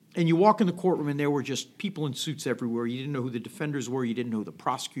And you walk in the courtroom, and there were just people in suits everywhere. You didn't know who the defenders were. You didn't know who the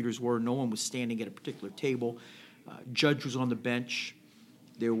prosecutors were. No one was standing at a particular table. Judge was on the bench.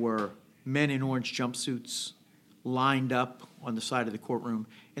 There were men in orange jumpsuits lined up on the side of the courtroom.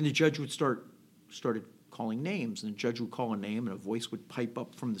 And the judge would started calling names. And the judge would call a name, and a voice would pipe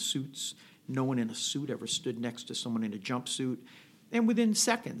up from the suits. No one in a suit ever stood next to someone in a jumpsuit. And within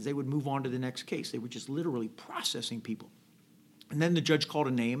seconds, they would move on to the next case. They were just literally processing people. And then the judge called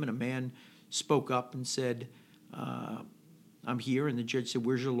a name, and a man spoke up and said, I'm here. And the judge said,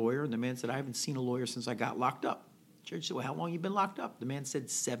 where's your lawyer? And the man said, I haven't seen a lawyer since I got locked up. The judge said, well, how long have you been locked up? The man said,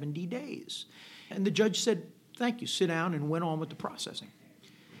 70 days. And the judge said, thank you, sit down, and went on with the processing.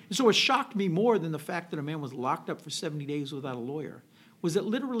 And so what shocked me more than the fact that a man was locked up for 70 days without a lawyer was that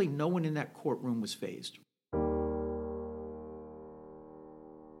literally no one in that courtroom was fazed.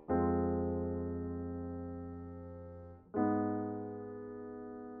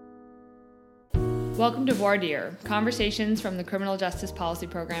 Welcome to Voir Dire, Conversations from the Criminal Justice Policy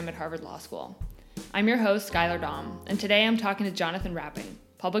Program at Harvard Law School. I'm your host, Skylar Dahm, and today I'm talking to Jonathan Rapping,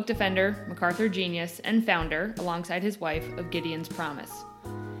 public defender, MacArthur genius, and founder, alongside his wife, of Gideon's Promise.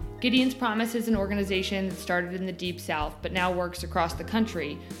 Gideon's Promise is an organization that started in the Deep South but now works across the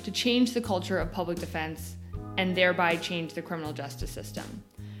country to change the culture of public defense and thereby change the criminal justice system.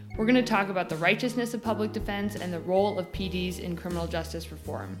 We're going to talk about the righteousness of public defense and the role of PDs in criminal justice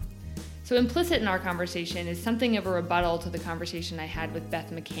reform. So implicit in our conversation is something of a rebuttal to the conversation I had with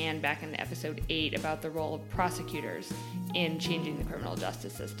Beth McCann back in episode 8 about the role of prosecutors in changing the criminal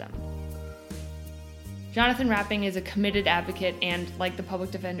justice system. Jonathan Rapping is a committed advocate and, like the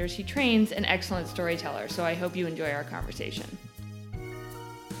public defenders he trains, an excellent storyteller, so I hope you enjoy our conversation.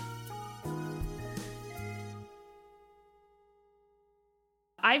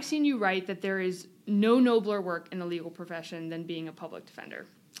 I've seen you write that there is no nobler work in the legal profession than being a public defender.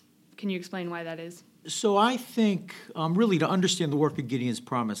 Can you explain why that is? So I think, really, to understand the work of Gideon's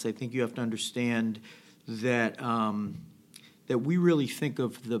Promise, I think you have to understand that that we really think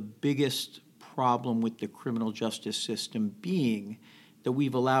of the biggest problem with the criminal justice system being that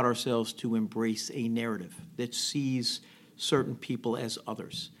we've allowed ourselves to embrace a narrative that sees certain people as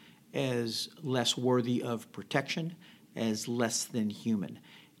others, as less worthy of protection, as less than human.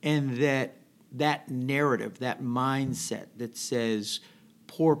 And that narrative, that mindset that says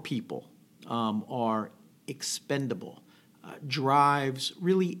poor people are expendable, drives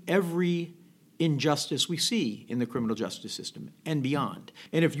really every injustice we see in the criminal justice system and beyond.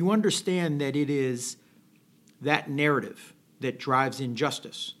 And if you understand that it is that narrative that drives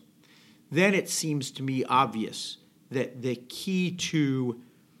injustice, then it seems to me obvious that the key to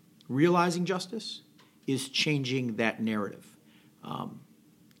realizing justice is changing that narrative.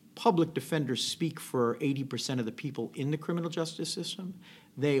 Public defenders speak for 80% of the people in the criminal justice system.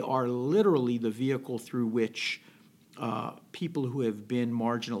 They are literally the vehicle through which people who have been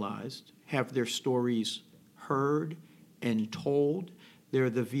marginalized have their stories heard and told. They're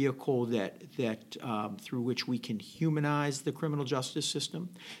the vehicle that through which we can humanize the criminal justice system,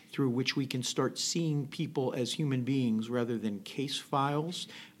 through which we can start seeing people as human beings rather than case files.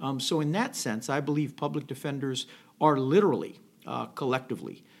 So in that sense, I believe public defenders are literally,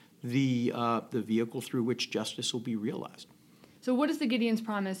 collectively, the vehicle through which justice will be realized. So what is the Gideon's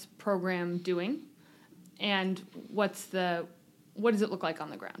Promise program doing, and what does it look like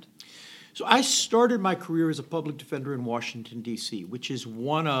on the ground? So I started my career as a public defender in Washington, D.C., which is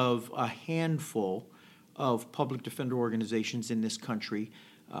one of a handful of public defender organizations in this country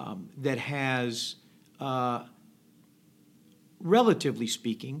that has, relatively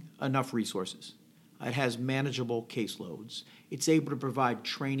speaking, enough resources. It has manageable caseloads. It's able to provide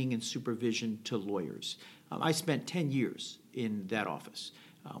training and supervision to lawyers. I spent 10 years in that office.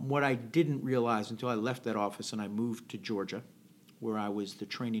 What I didn't realize until I left that office and I moved to Georgia, where I was the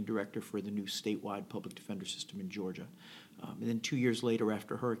training director for the new statewide public defender system in Georgia. And then 2 years later,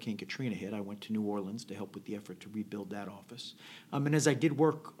 after Hurricane Katrina hit, I went to New Orleans to help with the effort to rebuild that office. And as I did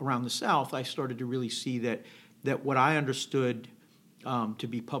work around the South, I started to really see that what I understood to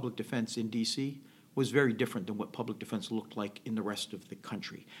be public defense in D.C. was very different than what public defense looked like in the rest of the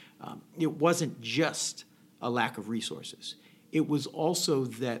country. It wasn't just a lack of resources. It was also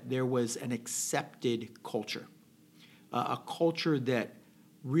that there was an accepted culture, a culture that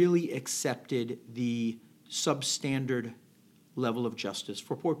really accepted the substandard level of justice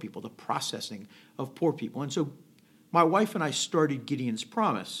for poor people, the processing of poor people. And so my wife and I started Gideon's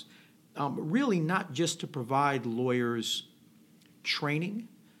Promise, really not just to provide lawyers training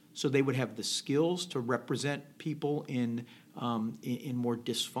so they would have the skills to represent people in more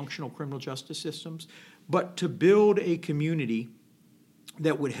dysfunctional criminal justice systems, but to build a community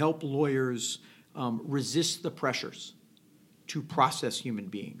that would help lawyers resist the pressures to process human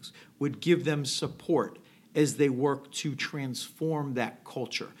beings, would give them support as they work to transform that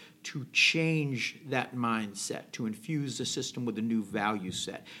culture, to change that mindset, to infuse the system with a new value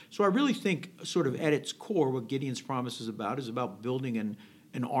set. So I really think sort of at its core, what Gideon's Promise is about building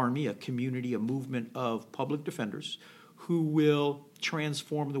an army, a community, a movement of public defenders who will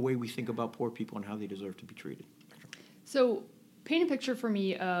transform the way we think about poor people and how they deserve to be treated. So paint a picture for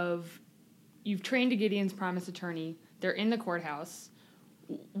me of, you've trained a Gideon's Promise attorney, they're in the courthouse.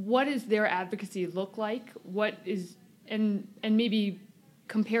 What does their advocacy look like? What is, and maybe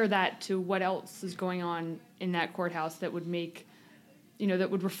compare that to what else is going on in that courthouse that would make, that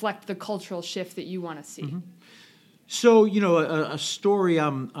would reflect the cultural shift that you want to see. Mm-hmm. So, a story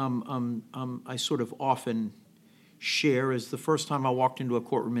I sort of often share is the first time I walked into a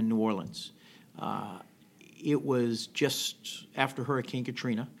courtroom in New Orleans. It was just after Hurricane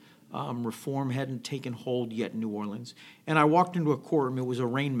Katrina. Reform hadn't taken hold yet in New Orleans. And I walked into a courtroom. It was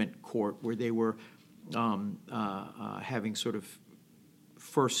arraignment court where they were having sort of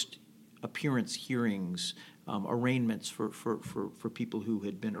first appearance hearings, arraignments for people who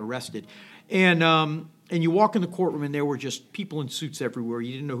had been arrested. And you walk in the courtroom and there were just people in suits everywhere.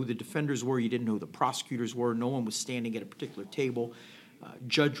 You didn't know who the defenders were. You didn't know who the prosecutors were. No one was standing at a particular table.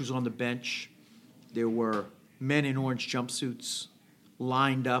 Judge was on the bench. There were men in orange jumpsuits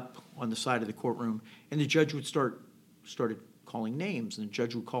lined up on the side of the courtroom, and the judge would started calling names, and the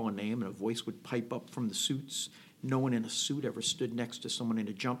judge would call a name, and a voice would pipe up from the suits. No one in a suit ever stood next to someone in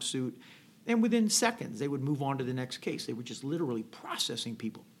a jumpsuit, and within seconds, they would move on to the next case. They were just literally processing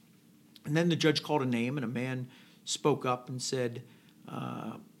people. And then the judge called a name, and a man spoke up and said,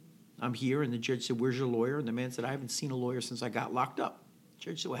 I'm here, and the judge said, where's your lawyer? And the man said, I haven't seen a lawyer since I got locked up. The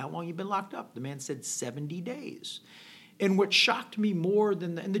judge said, well, how long have you been locked up? The man said, 70 days. And what shocked me more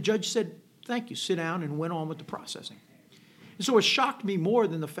than and the judge said, thank you, sit down, and went on with the processing. And so what shocked me more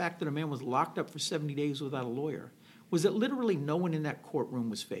than the fact that a man was locked up for 70 days without a lawyer was that literally no one in that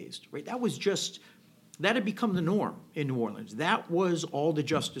courtroom was fazed, right? That had become the norm in New Orleans. That was all the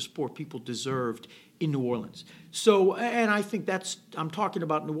justice poor people deserved in New Orleans. So, and I think I'm talking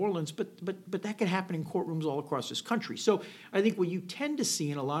about New Orleans, but that can happen in courtrooms all across this country. So I think what you tend to see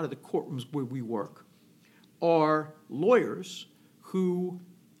in a lot of the courtrooms where we work are lawyers who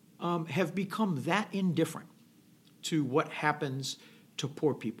have become that indifferent to what happens to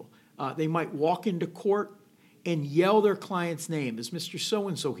poor people. They might walk into court and yell their client's name, is Mr.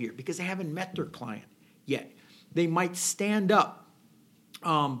 So-and-so here, because they haven't met their client yet. They might stand up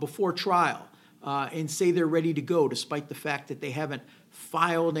before trial and say they're ready to go, despite the fact that they haven't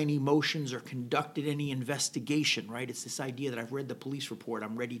filed any motions or conducted any investigation, right? It's this idea that I've read the police report,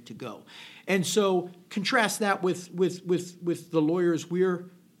 I'm ready to go. And so contrast that with the lawyers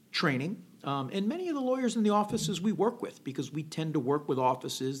we're training, and many of the lawyers in the offices we work with, because we tend to work with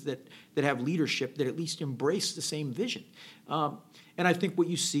offices that have leadership that at least embrace the same vision. And I think what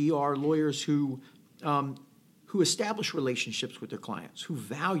you see are lawyers who establish relationships with their clients, who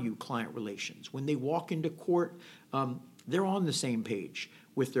value client relations. When they walk into court, they're on the same page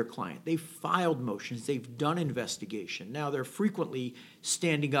with their client. They've filed motions. They've done investigation. Now, they're frequently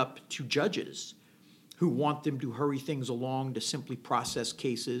standing up to judges who want them to hurry things along, to simply process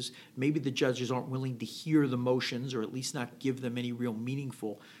cases. Maybe the judges aren't willing to hear the motions, or at least not give them any real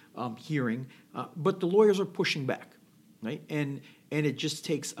meaningful hearing. But the lawyers are pushing back, right? And it just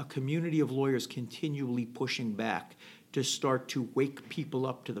takes a community of lawyers continually pushing back to start to wake people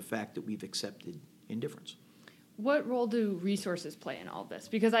up to the fact that we've accepted indifference. What role do resources play in all this?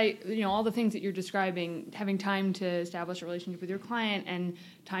 Because all the things that you're describing, having time to establish a relationship with your client and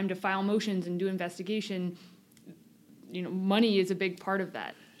time to file motions and do investigation, money is a big part of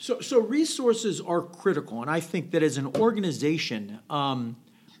that. So resources are critical, and I think that as an organization,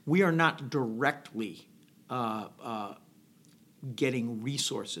 we are not directly getting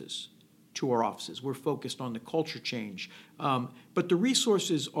resources to our offices. We're focused on the culture change, but the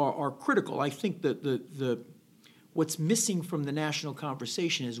resources are critical. I think that the what's missing from the national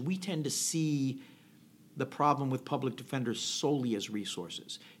conversation is we tend to see the problem with public defenders solely as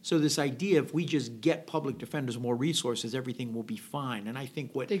resources. So this idea, if we just get public defenders more resources, everything will be fine. And I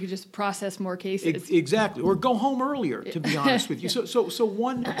think they could just process more cases. Exactly, or go home earlier, to be honest with you. So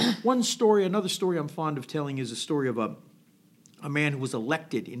one story, another story I'm fond of telling is a story of a man who was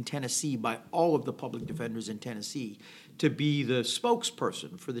elected in Tennessee by all of the public defenders in Tennessee to be the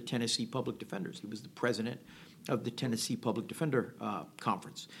spokesperson for the Tennessee public defenders. He was the president of the Tennessee Public Defender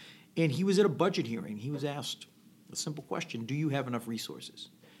Conference. And he was at a budget hearing. He was asked a simple question, do you have enough resources?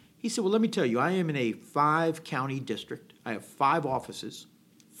 He said, well, let me tell you, I am in a 5-county district. I have 5 offices.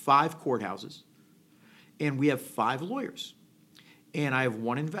 5 courthouses, and we have 5 lawyers, and I have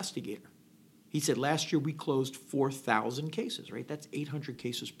 1 investigator. He said last year we closed 4,000 cases, right? That's 800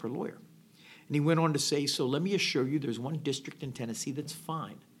 cases per lawyer. And he went on to say, so let me assure you there's 1 district in Tennessee that's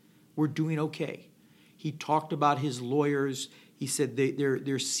fine. We're doing okay. He talked about his lawyers. He said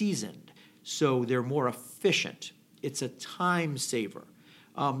they're seasoned, so they're more efficient. It's a time saver.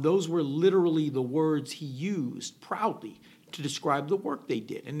 Those were literally the words he used proudly to describe the work they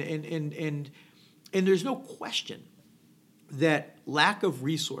did. And there's no question that lack of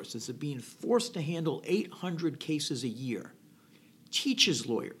resources, of being forced to handle 800 cases a year, teaches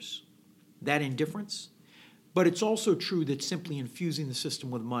lawyers that indifference. But it's also true that simply infusing the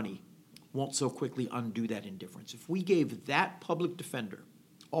system with money won't so quickly undo that indifference. If we gave that public defender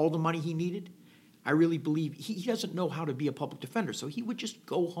all the money he needed, I really believe he doesn't know how to be a public defender, so he would just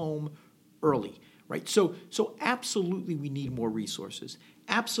go home early, right? So absolutely we need more resources.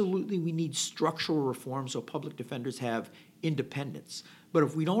 Absolutely we need structural reform so public defenders have independence. But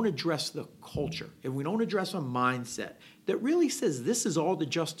if we don't address the culture, if we don't address a mindset that really says this is all the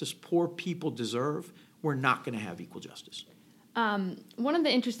justice poor people deserve, we're not going to have equal justice. One of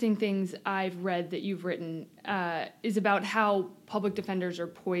the interesting things I've read that you've written is about how public defenders are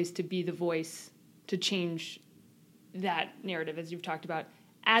poised to be the voice to change that narrative, as you've talked about,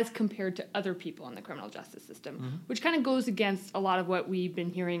 as compared to other people in the criminal justice system, which kind of goes against a lot of what we've been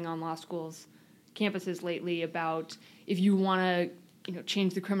hearing on law schools' campuses lately about if you want to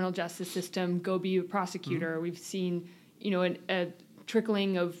change the criminal justice system, go be a prosecutor. We've seen a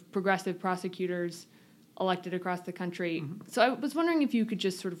trickling of progressive prosecutors elected across the country. So I was wondering if you could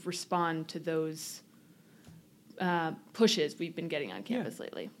just sort of respond to those pushes we've been getting on campus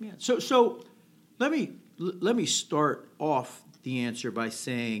lately. Yeah. So let me start off the answer by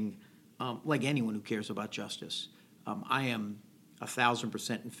saying, like anyone who cares about justice, I am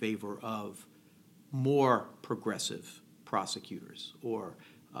 1,000% in favor of more progressive prosecutors, or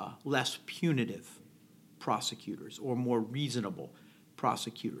less punitive prosecutors, or more reasonable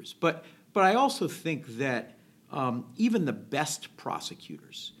prosecutors. But I also think that even the best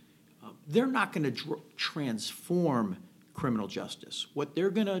prosecutors, they're not going to transform criminal justice. What they're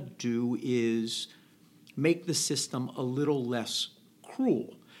going to do is make the system a little less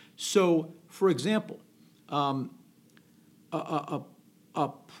cruel. So, for example, a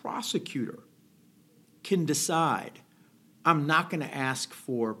prosecutor can decide, I'm not going to ask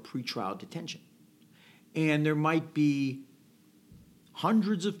for pretrial detention. And there might be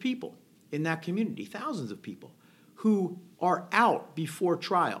hundreds of people in that community, thousands of people, who are out before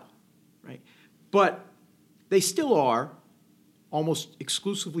trial, right? But they still are almost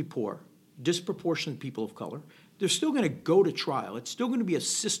exclusively poor, disproportionate people of color. They're still going to go to trial. It's still going to be a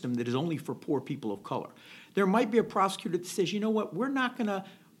system that is only for poor people of color. There might be a prosecutor that says, you know what, we're not going to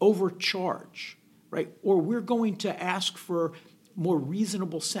overcharge, right? Or we're going to ask for more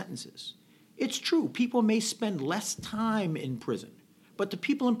reasonable sentences. It's true, people may spend less time in prison, but the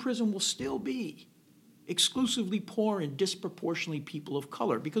people in prison will still be exclusively poor and disproportionately people of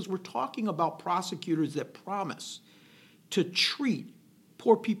color, because we're talking about prosecutors that promise to treat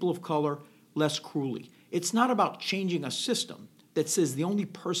poor people of color less cruelly. It's not about changing a system that says the only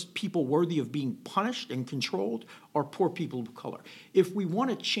people worthy of being punished and controlled are poor people of color. If we want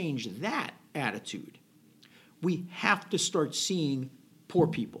to change that attitude, we have to start seeing poor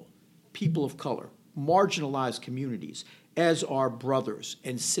people, people of color, marginalized communities as our brothers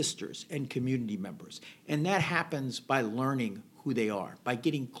and sisters and community members. And that happens by learning who they are, by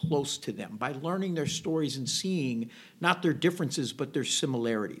getting close to them, by learning their stories and seeing not their differences but their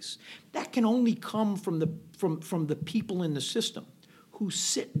similarities. That can only come from the people in the system who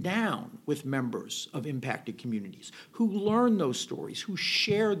sit down with members of impacted communities, who learn those stories, who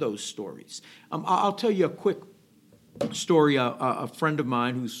share those stories. I'll tell you a quick story. A friend of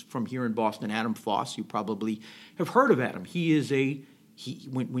mine who's from here in Boston, Adam Foss, you probably have heard of Adam. He is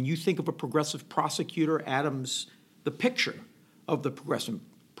when you think of a progressive prosecutor, Adam's the picture of the progressive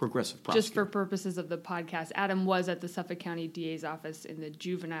prosecutor. Just for purposes of the podcast, Adam was at the Suffolk County DA's office in the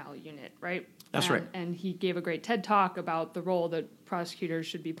juvenile unit, right? That's right. And he gave a great TED talk about the role that prosecutors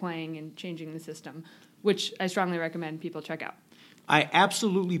should be playing in changing the system, which I strongly recommend people check out. I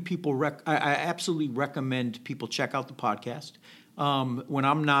absolutely recommend people check out the podcast. When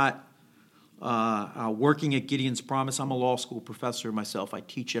I'm not working at Gideon's Promise, I'm a law school professor myself. I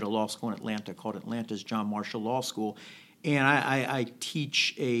teach at a law school in Atlanta called Atlanta's John Marshall Law School. And I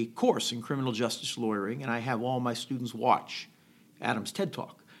teach a course in criminal justice lawyering, and I have all my students watch Adam's TED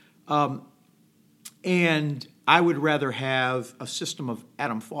Talk. And I would rather have a system of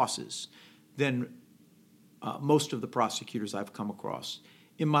Adam Foss's than most of the prosecutors I've come across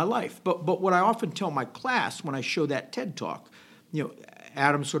in my life. But what I often tell my class when I show that TED Talk,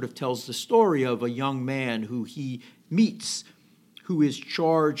 Adam sort of tells the story of a young man who he meets who is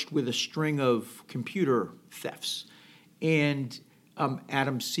charged with a string of computer thefts. And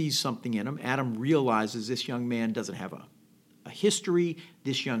Adam sees something in him. Adam realizes this young man doesn't have a history.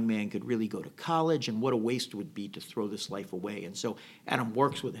 This young man could really go to college, and what a waste it would be to throw this life away. And so Adam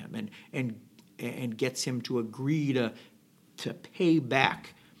works with him and gets him to agree to pay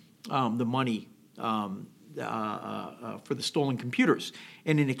back the money for the stolen computers.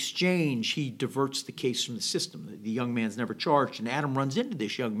 And in exchange, he diverts the case from the system. The young man's never charged, and Adam runs into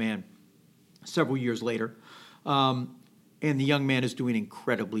this young man several years later, and the young man is doing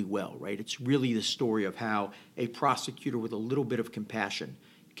incredibly well, right? It's really the story of how a prosecutor with a little bit of compassion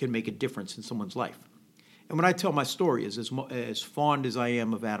can make a difference in someone's life. And when I tell my story, as fond as I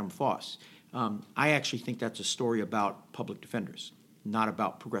am of Adam Foss, I actually think that's a story about public defenders, not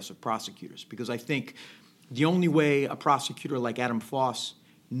about progressive prosecutors, because I think the only way a prosecutor like Adam Foss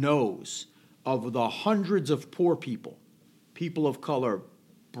knows of the hundreds of poor people of color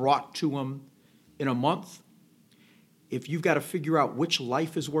brought to him in a month, if you've got to figure out which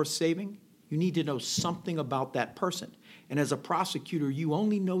life is worth saving, you need to know something about that person. And as a prosecutor, you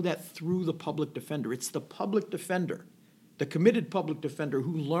only know that through the public defender. It's the public defender, the committed public defender,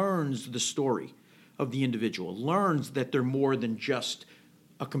 who learns the story of the individual, learns that they're more than just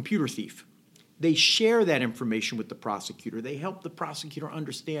a computer thief. They share that information with the prosecutor. They help the prosecutor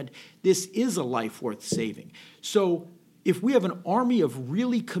understand this is a life worth saving. So if we have an army of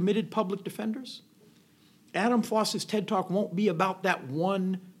really committed public defenders, Adam Foss's TED Talk won't be about that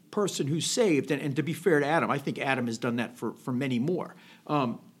one person who's saved. And to be fair to Adam, I think Adam has done that for many more.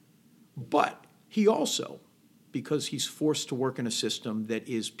 But he also, because he's forced to work in a system that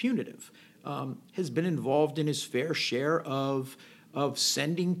is punitive, has been involved in his fair share of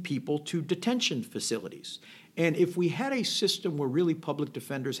sending people to detention facilities. And if we had a system where really public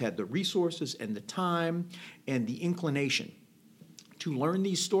defenders had the resources and the time and the inclination to learn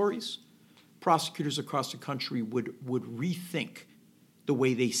these stories, prosecutors across the country would rethink the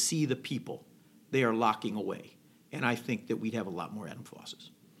way they see the people they are locking away. And I think that we'd have a lot more Adam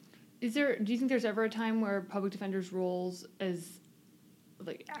Fosses. Do you think there's ever a time where public defenders' roles as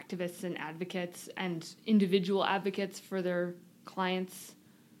like activists and advocates and individual advocates for their clients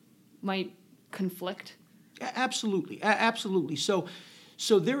might conflict? Absolutely. Absolutely. So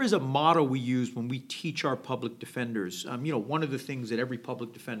there is a model we use when we teach our public defenders. One of the things that every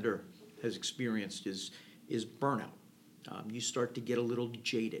public defender has experienced is burnout. You start to get a little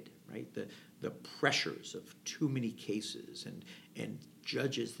jaded, right? The pressures of too many cases and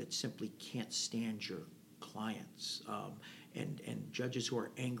judges that simply can't stand your clients, and judges who are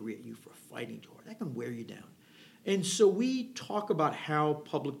angry at you for fighting too hard. That can wear you down. And so we talk about how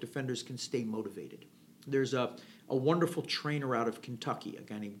public defenders can stay motivated. There's a wonderful trainer out of Kentucky, a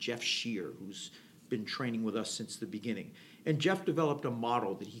guy named Jeff Shear, who's been training with us since the beginning. And Jeff developed a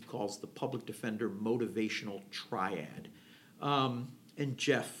model that he calls the public defender motivational triad. And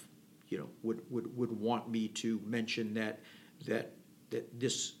Jeff, would want me to mention that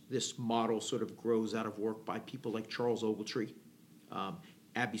this model sort of grows out of work by people like Charles Ogletree,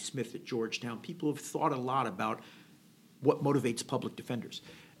 Abby Smith at Georgetown. People have thought a lot about what motivates public defenders.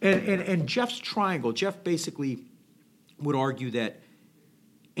 And Jeff's triangle, Jeff basically would argue that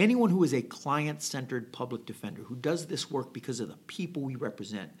anyone who is a client-centered public defender, who does this work because of the people we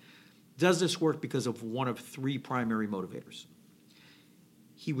represent, does this work because of one of three primary motivators.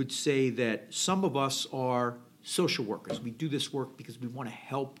 He would say that some of us are social workers. We do this work because we want to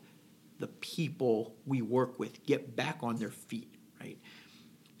help the people we work with get back on their feet, right?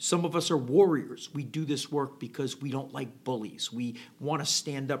 Some of us are warriors. We do this work because we don't like bullies. We want to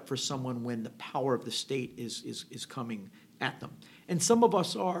stand up for someone when the power of the state is coming at them. And some of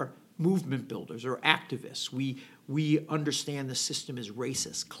us are movement builders or activists. We understand the system is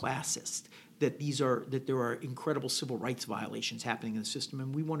racist, classist, that there are incredible civil rights violations happening in the system,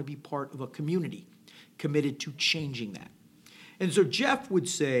 and we want to be part of a community committed to changing that. And so Jeff would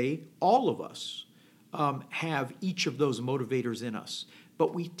say all of us have each of those motivators in us,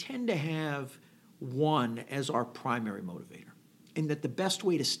 but we tend to have one as our primary motivator, and that the best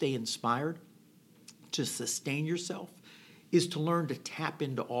way to stay inspired, to sustain yourself, is to learn to tap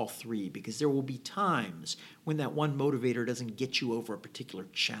into all three, because there will be times when that one motivator doesn't get you over a particular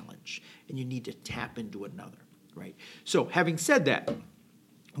challenge, and you need to tap into another, right? So having said that,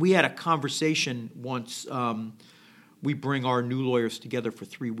 we had a conversation once. We bring our new lawyers together for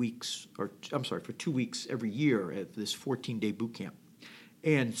 3 weeks, for 2 weeks every year at this 14-day boot camp.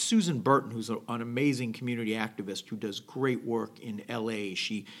 And Susan Burton, who's an amazing community activist who does great work in L.A.,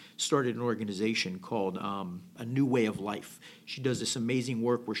 she started an organization called A New Way of Life. She does this amazing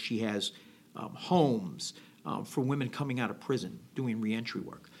work where she has homes for women coming out of prison doing reentry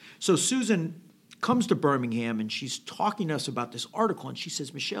work. So Susan comes to Birmingham, and she's talking to us about this article, and she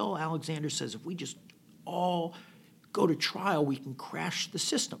says, Michelle Alexander says, if we just all go to trial, we can crash the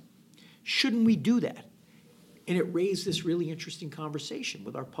system. Shouldn't we do that? And it raised this really interesting conversation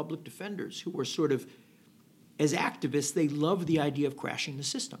with our public defenders who were sort of, as activists, they love the idea of crashing the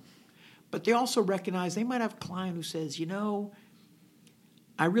system. But they also recognize they might have a client who says,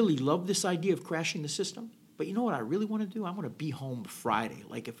 I really love this idea of crashing the system, but you know what I really want to do? I want to be home Friday.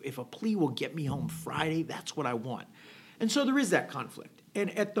 Like if a plea will get me home Friday, that's what I want. And so there is that conflict.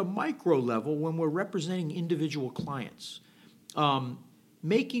 And at the micro level, when we're representing individual clients,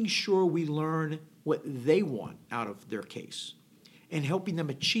 making sure we learn what they want out of their case and helping them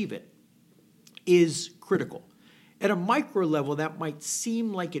achieve it is critical. At a micro level, that might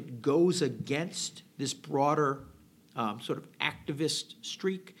seem like it goes against this broader sort of activist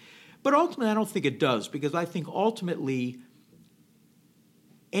streak, but ultimately I don't think it does, because I think ultimately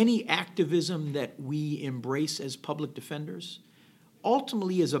any activism that we embrace as public defenders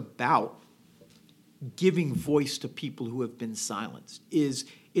ultimately is about giving voice to people who have been silenced.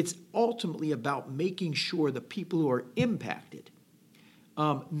 It's ultimately about making sure the people who are impacted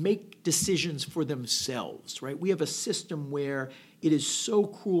make decisions for themselves, right? We have a system where it is so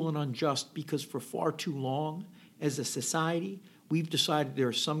cruel and unjust because for far too long, as a society, we've decided there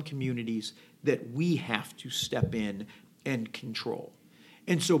are some communities that we have to step in and control.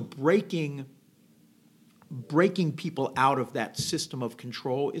 And so breaking people out of that system of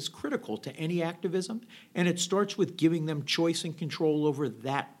control is critical to any activism, and it starts with giving them choice and control over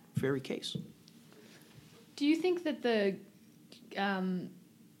that very case. Do you think that the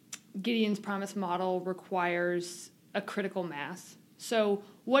Gideon's Promise model requires a critical mass? So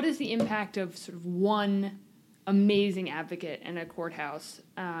what is the impact of sort of one amazing advocate in a courthouse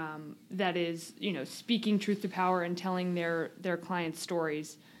that is, speaking truth to power and telling their clients'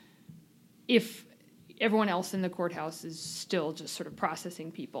 stories if everyone else in the courthouse is still just sort of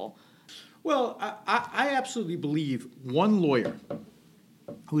processing people? Well, I absolutely believe one lawyer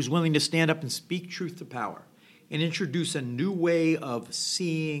who's willing to stand up and speak truth to power and introduce a new way of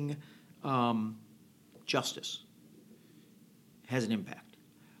seeing justice has an impact.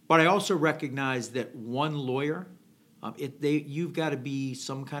 But I also recognize that one lawyer, you've got to be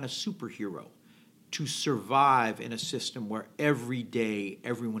some kind of superhero to survive in a system where every day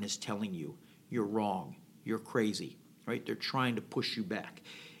everyone is telling you you're wrong, you're crazy, right? They're trying to push you back.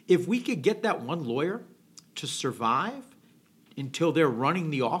 If we could get that one lawyer to survive until they're running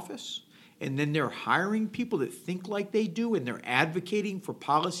the office, and then they're hiring people that think like they do, and they're advocating for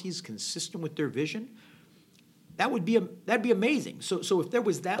policies consistent with their vision, that'd be amazing. So if there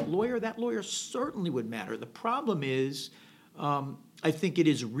was that lawyer certainly would matter. The problem is, I think it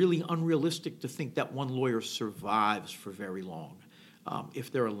is really unrealistic to think that one lawyer survives for very long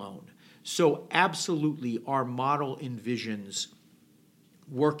if they're alone. So absolutely, our model envisions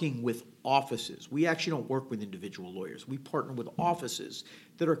working with offices. We actually don't work with individual lawyers. We partner with offices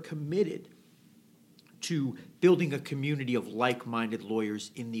that are committed to building a community of like-minded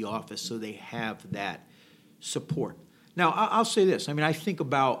lawyers in the office so they have that support. Now, I'll say this. I mean, I think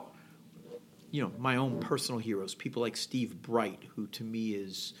about, my own personal heroes, people like Steve Bright, who to me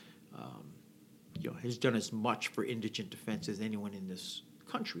is, has done as much for indigent defense as anyone in this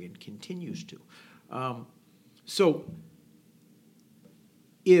country and continues to. So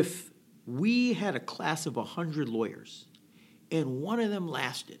if we had a class of 100 lawyers and one of them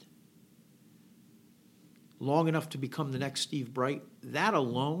lasted long enough to become the next Steve Bright, that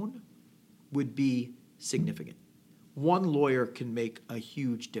alone would be significant. One lawyer can make a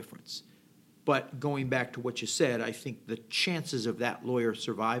huge difference. But going back to what you said, I think the chances of that lawyer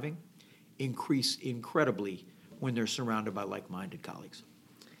surviving increase incredibly when they're surrounded by like-minded colleagues.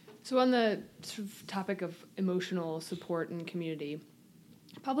 So on the sort of topic of emotional support and community,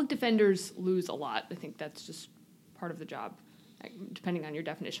 public defenders lose a lot. I think that's just part of the job, depending on your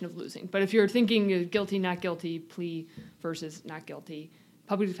definition of losing. But if you're thinking guilty, not guilty, plea versus not guilty,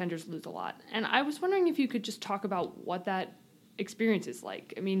 public defenders lose a lot. And I was wondering if you could just talk about what that experience is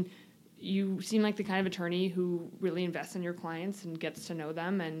like. I mean, you seem like the kind of attorney who really invests in your clients and gets to know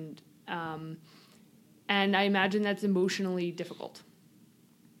them, and I imagine that's emotionally difficult.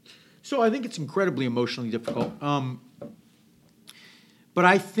 So I think it's incredibly emotionally difficult. But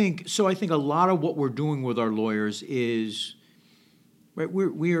I think a lot of what we're doing with our lawyers is, right,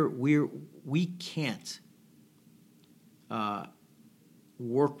 we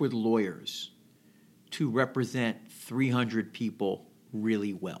work with lawyers to represent 300 people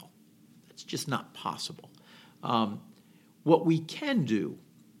really well. That's just not possible. What we can do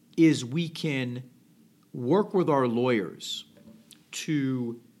is we can work with our lawyers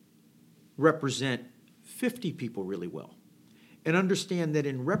to represent 50 people really well, and understand that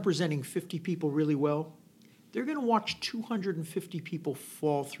in representing 50 people really well, they're going to watch 250 people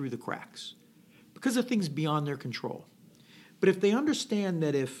fall through the cracks because of things beyond their control. But if they understand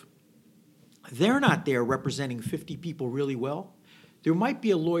that if they're not there representing 50 people really well, there might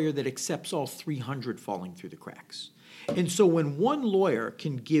be a lawyer that accepts all 300 falling through the cracks. And so when one lawyer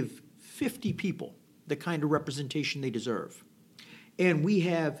can give 50 people the kind of representation they deserve, and we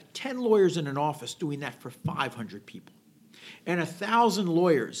have 10 lawyers in an office doing that for 500 people, and 1,000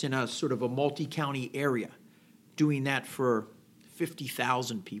 lawyers in a sort of a multi-county area doing that for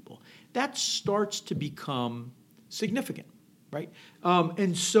 50,000 people, that starts to become significant, right?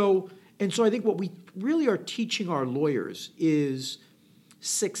 And so I think what we really are teaching our lawyers is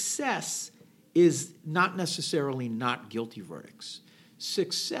success is not necessarily not guilty verdicts.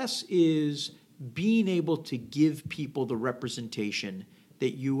 Success is being able to give people the representation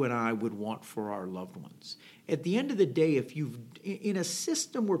that you and I would want for our loved ones. At the end of the day, if you've in a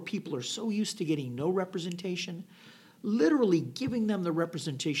system where people are so used to getting no representation, literally giving them the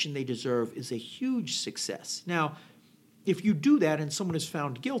representation they deserve is a huge success. Now, if you do that and someone is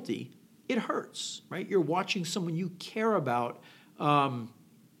found guilty, it hurts, right? You're watching someone you care about,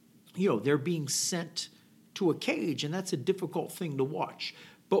 they're being sent to a cage, and that's a difficult thing to watch.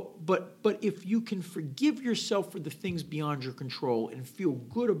 But if you can forgive yourself for the things beyond your control and feel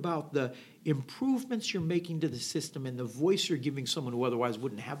good about the improvements you're making to the system and the voice you're giving someone who otherwise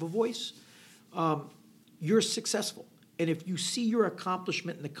wouldn't have a voice, you're successful. And if you see your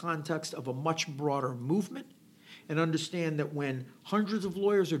accomplishment in the context of a much broader movement and understand that when hundreds of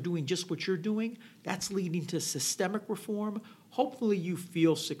lawyers are doing just what you're doing, that's leading to systemic reform, hopefully you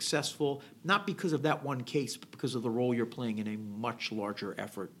feel successful, not because of that one case, but because of the role you're playing in a much larger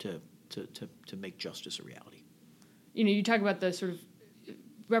effort to make justice a reality. You talk about the sort of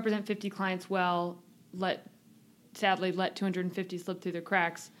represent 50 clients well, sadly let 250 slip through the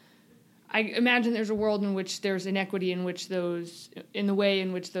cracks. I imagine there's a world in which there's inequity in the way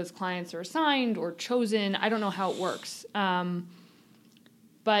in which those clients are assigned or chosen. I don't know how it works.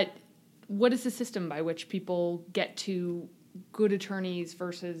 But what is the system by which people get to good attorneys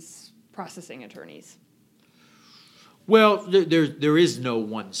versus processing attorneys? Well, there is no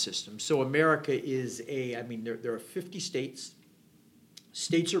one system. So America is there are 50 states.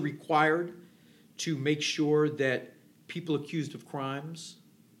 States are required to make sure that people accused of crimes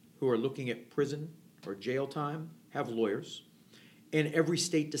who are looking at prison or jail time have lawyers. And every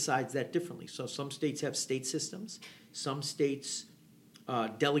state decides that differently. So some states have state systems. Some states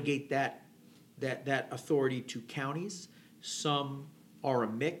delegate that authority to counties. Some are a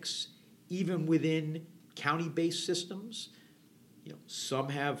mix. Even within county-based systems, some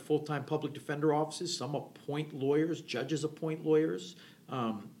have full-time public defender offices. Some appoint lawyers. Judges appoint lawyers.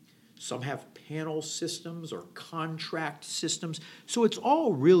 Some have panel systems or contract systems. So it's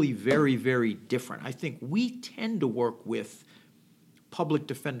all really very, very different. I think we tend to work with public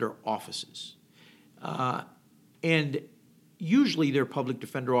defender offices. And usually they're public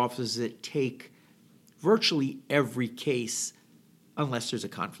defender offices that take virtually every case unless there's a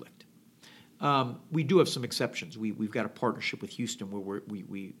conflict. We do have some exceptions. We've got a partnership with Houston where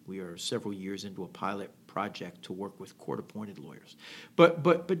we are several years into a pilot project to work with court-appointed lawyers.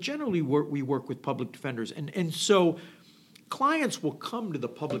 But generally we work with public defenders. And so clients will come to the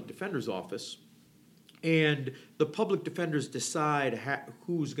public defender's office, and the public defenders decide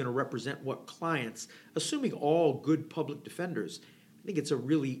who's going to represent what clients, assuming all good public defenders. I think it's a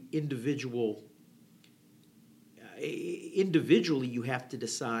really individually you have to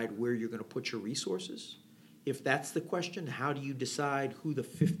decide where you're going to put your resources. If that's the question, how do you decide who the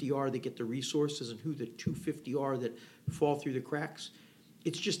 50 are that get the resources and who the 250 are that fall through the cracks?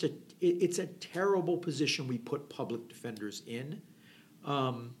 It's just it's a terrible position we put public defenders in.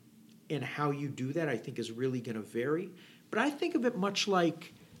 And how you do that, I think, is really going to vary. But I think of it much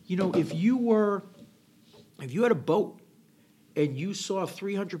like, if you had a boat and you saw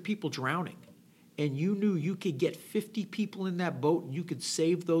 300 people drowning, and you knew you could get 50 people in that boat and you could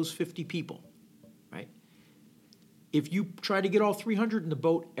save those 50 people, right? If you try to get all 300 in the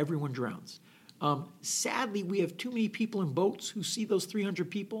boat, everyone drowns. Sadly, we have too many people in boats who see those 300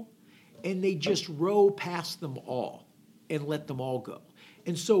 people, and they just row past them all and let them all go.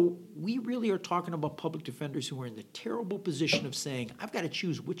 And so we really are talking about public defenders who are in the terrible position of saying, I've got to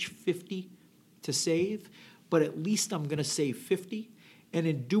choose which 50 to save, but at least I'm going to save 50. And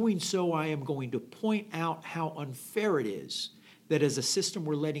in doing so, I am going to point out how unfair it is that as a system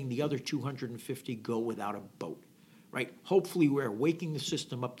we're letting the other 250 go without a boat, right? Hopefully we're waking the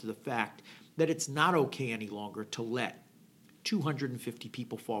system up to the fact that it's not okay any longer to let 250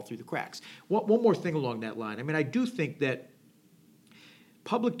 people fall through the cracks. One more thing along that line. I mean, I do think that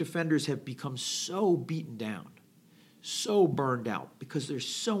public defenders have become so beaten down, so burned out, because they're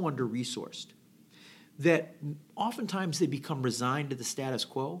so under-resourced, that oftentimes they become resigned to the status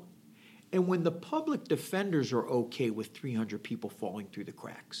quo. And when the public defenders are okay with 300 people falling through the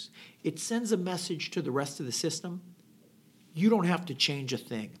cracks, it sends a message to the rest of the system: you don't have to change a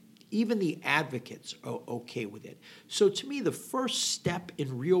thing. Even the advocates are okay with it. So to me, the first step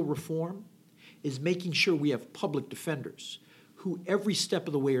in real reform is making sure we have public defenders who every step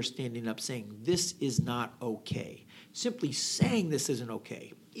of the way are standing up saying, this is not okay. Simply saying this isn't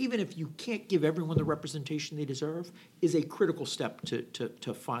okay, even if you can't give everyone the representation they deserve, is a critical step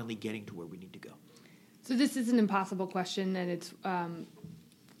to finally getting to where we need to go. So this is an impossible question, and it's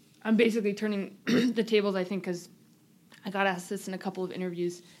I'm basically turning the tables, I think, because I got asked this in a couple of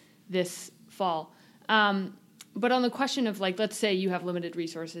interviews this fall. But on the question of, like, let's say you have limited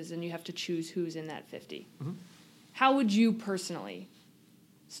resources and you have to choose who's in that 50. Mm-hmm. How would you personally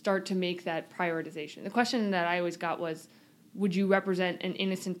start to make that prioritization? The question that I always got was, would you represent an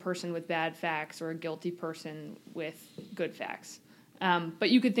innocent person with bad facts or a guilty person with good facts? But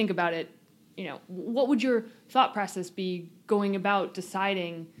you could think about it, what would your thought process be going about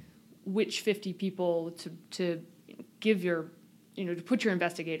deciding which 50 people to give your, to put your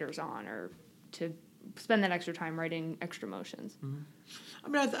investigators on, or to spend that extra time writing extra motions? Mm-hmm. I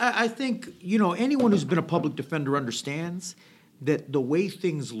mean, I think, anyone who's been a public defender understands that the way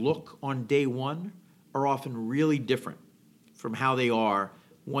things look on day one are often really different from how they are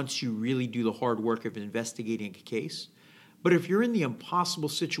once you really do the hard work of investigating a case. But if you're in the impossible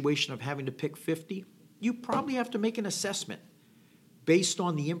situation of having to pick 50, you probably have to make an assessment based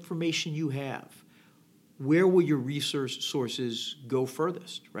on the information you have. Where will your research sources go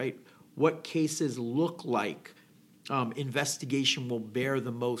furthest, right? What cases look like investigation will bear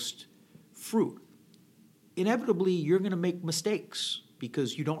the most fruit? Inevitably, you're going to make mistakes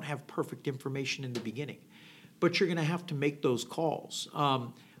because you don't have perfect information in the beginning. But you're going to have to make those calls.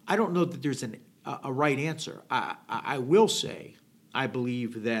 I don't know that there's a right answer. I will say I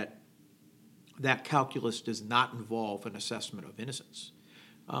believe that calculus does not involve an assessment of innocence.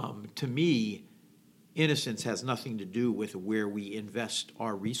 To me, innocence has nothing to do with where we invest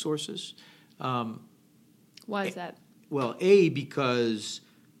our resources. Why is that? Well, A, because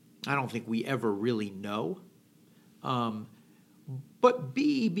I don't think we ever really know. But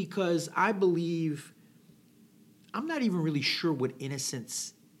B, because I believe I'm not even really sure what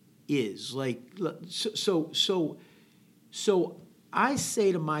innocence is. So I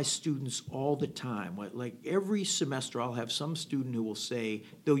say to my students all the time, like every semester I'll have some student who will say,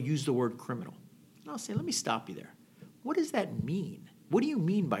 they'll use the word criminal. And I'll say, let me stop you there. What does that mean? What do you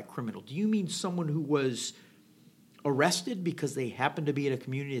mean by criminal? Do you mean someone who was arrested because they happened to be in a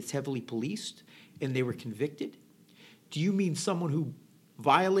community that's heavily policed and they were convicted? Do you mean someone who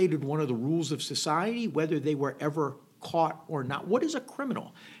violated one of the rules of society, whether they were ever caught or not? What is a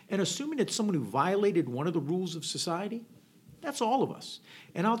criminal? And assuming it's someone who violated one of the rules of society, that's all of us.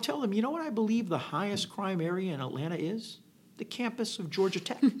 And I'll tell them, you know what I believe the highest crime area in Atlanta is? The campus of Georgia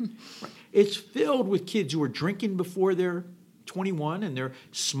Tech. Right. It's filled with kids who are drinking before they're 21 and they're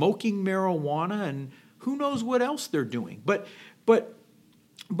smoking marijuana and who knows what else they're doing. But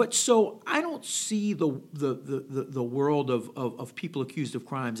so I don't see the world of people accused of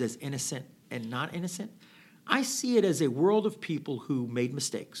crimes as innocent and not innocent. I see it as a world of people who made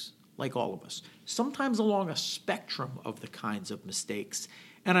mistakes, like all of us, sometimes along a spectrum of the kinds of mistakes.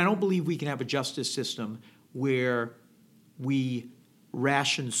 And I don't believe we can have a justice system where we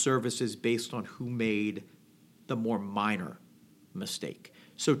ration services based on who made the more minor mistake.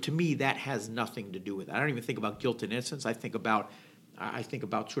 So to me, that has nothing to do with it. I don't even think about guilt and innocence. I think about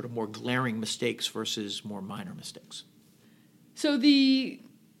sort of more glaring mistakes versus more minor mistakes. So the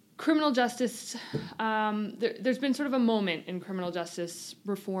criminal justice, there's been sort of a moment in criminal justice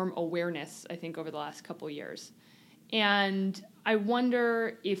reform awareness, I think, over the last couple of years. And I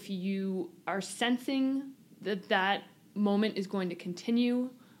wonder if you are sensing that moment is going to continue,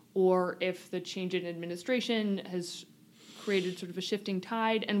 or if the change in administration has created sort of a shifting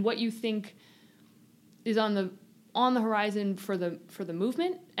tide, and what you think is on the horizon for the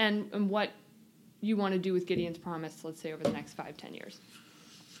movement, and what you want to do with Gideon's Promise, let's say, over the next 5-10 years.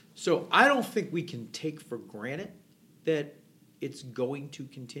 So I don't think we can take for granted that it's going to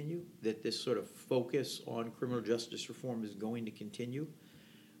continue, that this sort of focus on criminal justice reform is going to continue.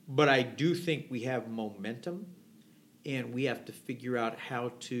 But I do think we have momentum, and we have to figure out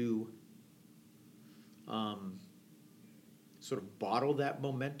how to sort of bottle that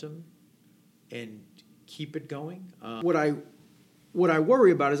momentum and keep it going. What I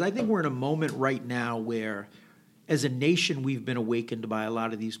worry about is I think we're in a moment right now where, as a nation, we've been awakened by a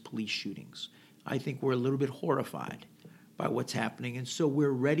lot of these police shootings. I think we're a little bit horrified by what's happening, and so we're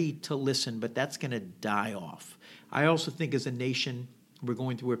ready to listen, but that's going to die off. I also think as a nation, we're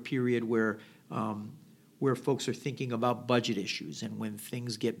going through a period where folks are thinking about budget issues, and when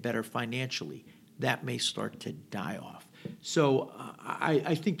things get better financially, that may start to die off. So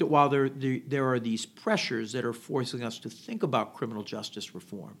I think that while there are these pressures that are forcing us to think about criminal justice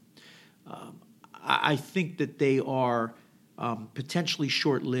reform, I think that they are potentially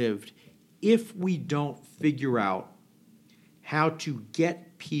short-lived if we don't figure out how to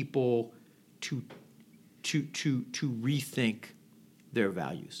get people to rethink their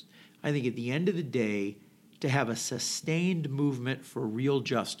values. I think at the end of the day, to have a sustained movement for real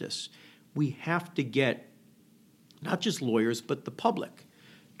justice, we have to get not just lawyers, but the public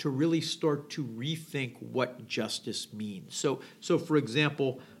to really start to rethink what justice means. So for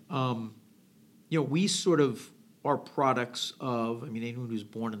example, we sort of are products of, anyone who's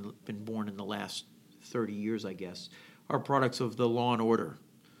been born in the last 30 years, I guess, are products of the Law and Order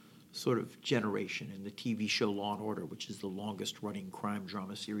sort of generation and the TV show Law and Order, which is the longest running crime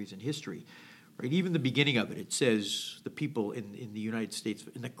drama series in history. Right? Even the beginning of it, it says the people in the United States,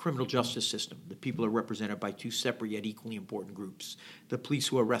 in the criminal justice system, the people are represented by two separate yet equally important groups: the police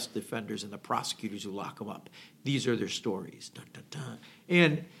who arrest the offenders and the prosecutors who lock them up. These are their stories. Dun, dun, dun.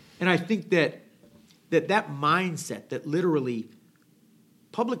 And I think that mindset, that literally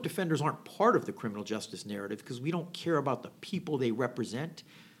public defenders aren't part of the criminal justice narrative because we don't care about the people they represent,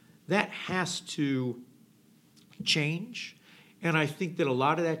 that has to change. And I think that a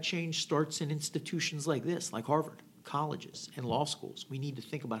lot of that change starts in institutions like this, like Harvard, colleges, and law schools. We need to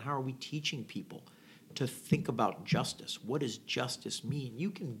think about how are we teaching people to think about justice. What does justice mean? You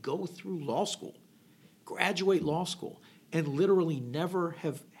can go through law school, graduate law school, and literally never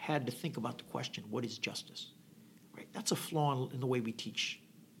have had to think about the question, what is justice? Right? That's a flaw in the way we teach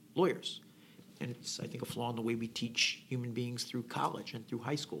lawyers. And it's, I think, a flaw in the way we teach human beings through college and through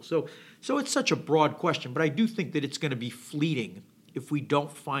high school. So it's such a broad question, but I do think that it's going to be fleeting if we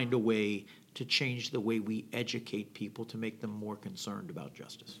don't find a way to change the way we educate people to make them more concerned about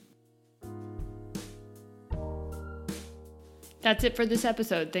justice. That's it for this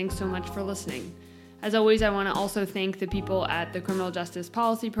episode. Thanks so much for listening. As always, I want to also thank the people at the Criminal Justice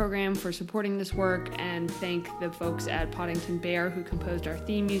Policy Program for supporting this work, and thank the folks at Poddington Bear who composed our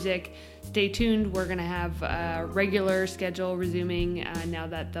theme music. Stay tuned. We're going to have a regular schedule resuming now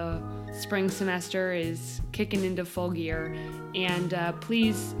that the spring semester is kicking into full gear. And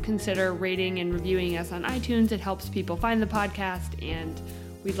please consider rating and reviewing us on iTunes. It helps people find the podcast, and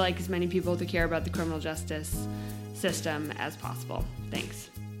we'd like as many people to care about the criminal justice system as possible. Thanks.